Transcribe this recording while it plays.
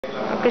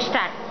Okay,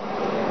 start.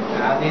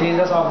 This is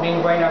the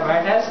softening point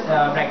apparatus.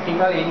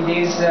 Practical in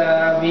this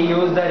we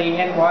use the ring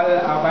and ball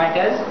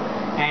apparatus.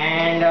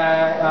 And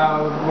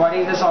what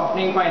is the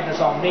softening point? The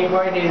softening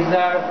point is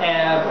the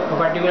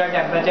particular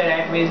temperature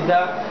at which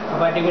the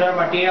particular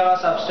material or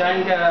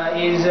substance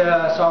is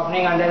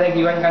softening under the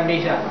given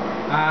condition.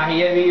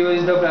 Here we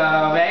use the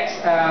wax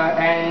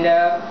and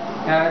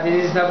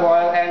this is the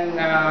ball and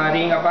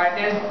ring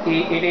apparatus.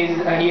 It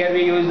is here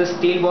we use the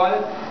steel ball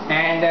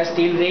and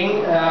steel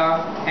ring,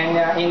 and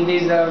in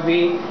this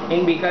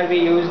in beaker we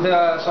use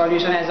the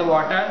solution as a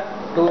water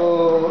to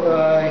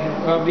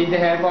with the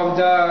help of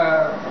the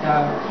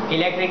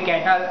electric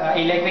kettle,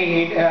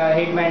 electric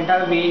heat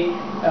mantle, we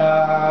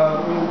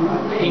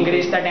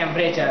increase the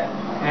temperature.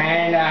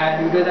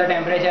 And due to the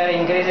temperature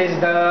increases,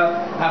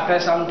 after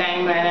some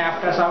time and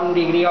after some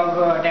degree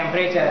of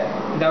temperature,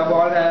 the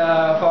ball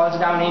falls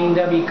down in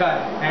the beaker,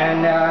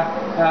 and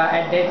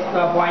at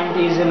that point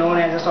is known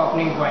as a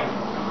softening point.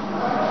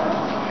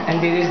 And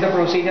this is the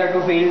procedure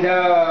to fill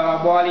the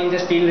ball in the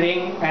steel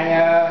ring.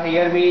 And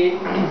here we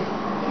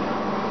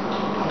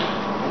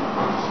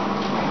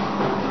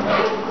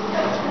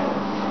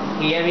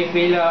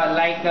fill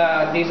like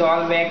this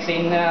all wax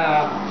in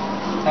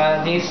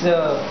this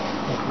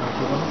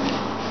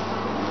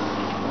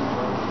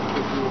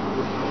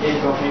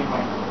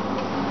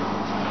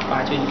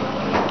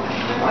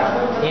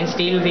in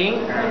steel ring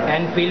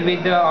and fill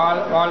with the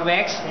all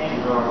wax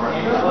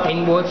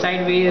in both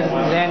sides. We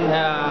then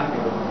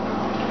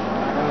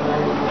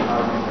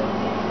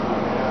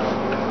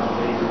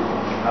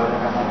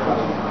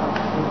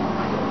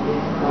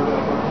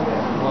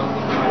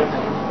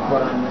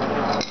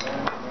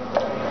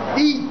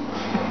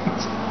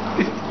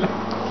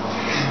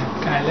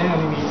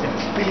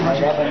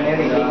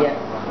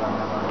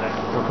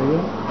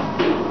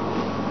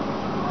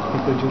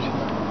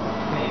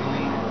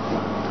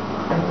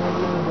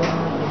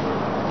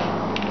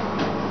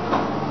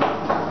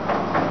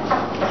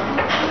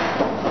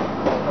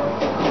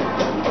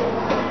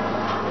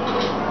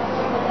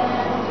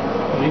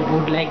we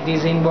put like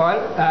this in ball,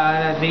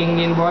 ring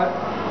in ball,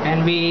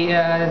 and we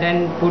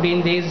then put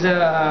in this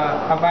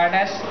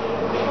apparatus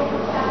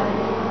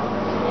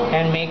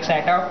and make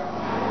setup.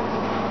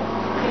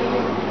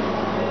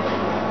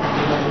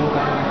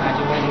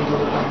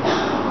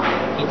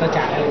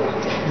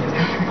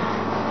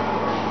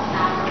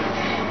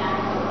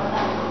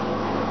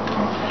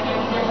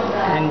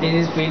 And this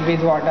is filled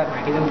with water.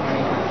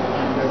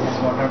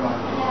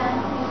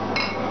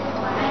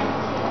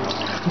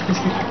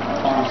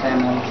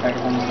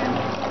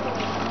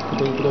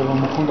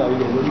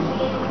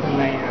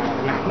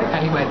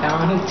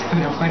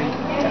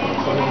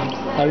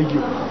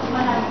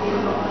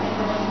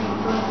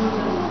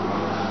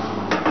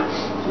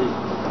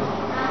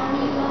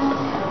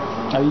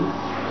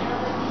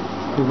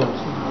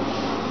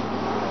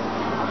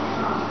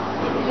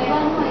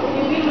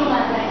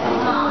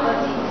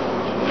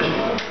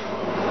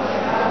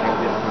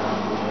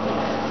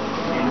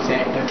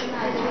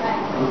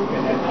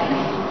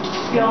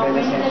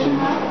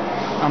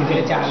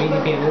 आमचे चावी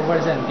favourite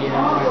person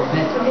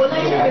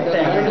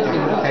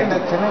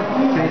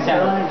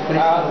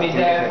with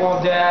the help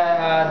of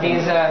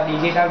this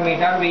digital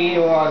meter, we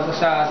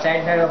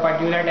set the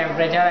particular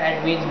temperature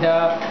at which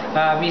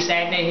we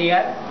set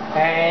here,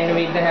 and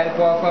with the help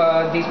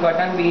of this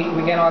button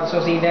we can also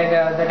see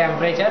that the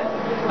temperature.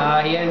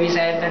 Here we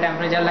set the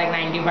temperature like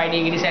 95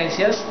 degrees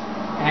Celsius,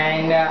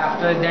 and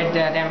after that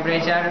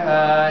temperature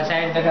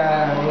set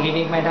the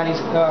heating metal is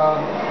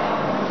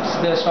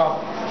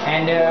stopped.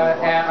 And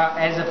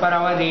as per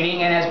our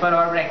reading and as per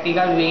our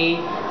practical, we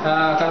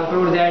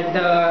conclude that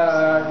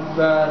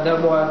the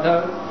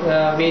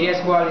various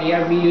ball,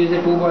 here we use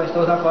the two balls.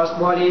 So the first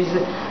ball is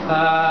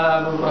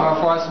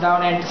falls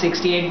down at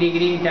 68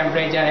 degree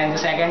temperature, and the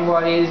second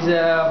ball is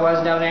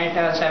falls down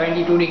at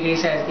 72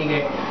 degrees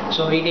centigrade.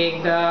 So we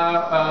take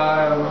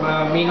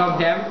the mean of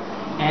them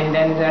and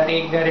then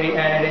take the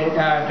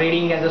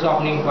reading as a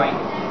softening point.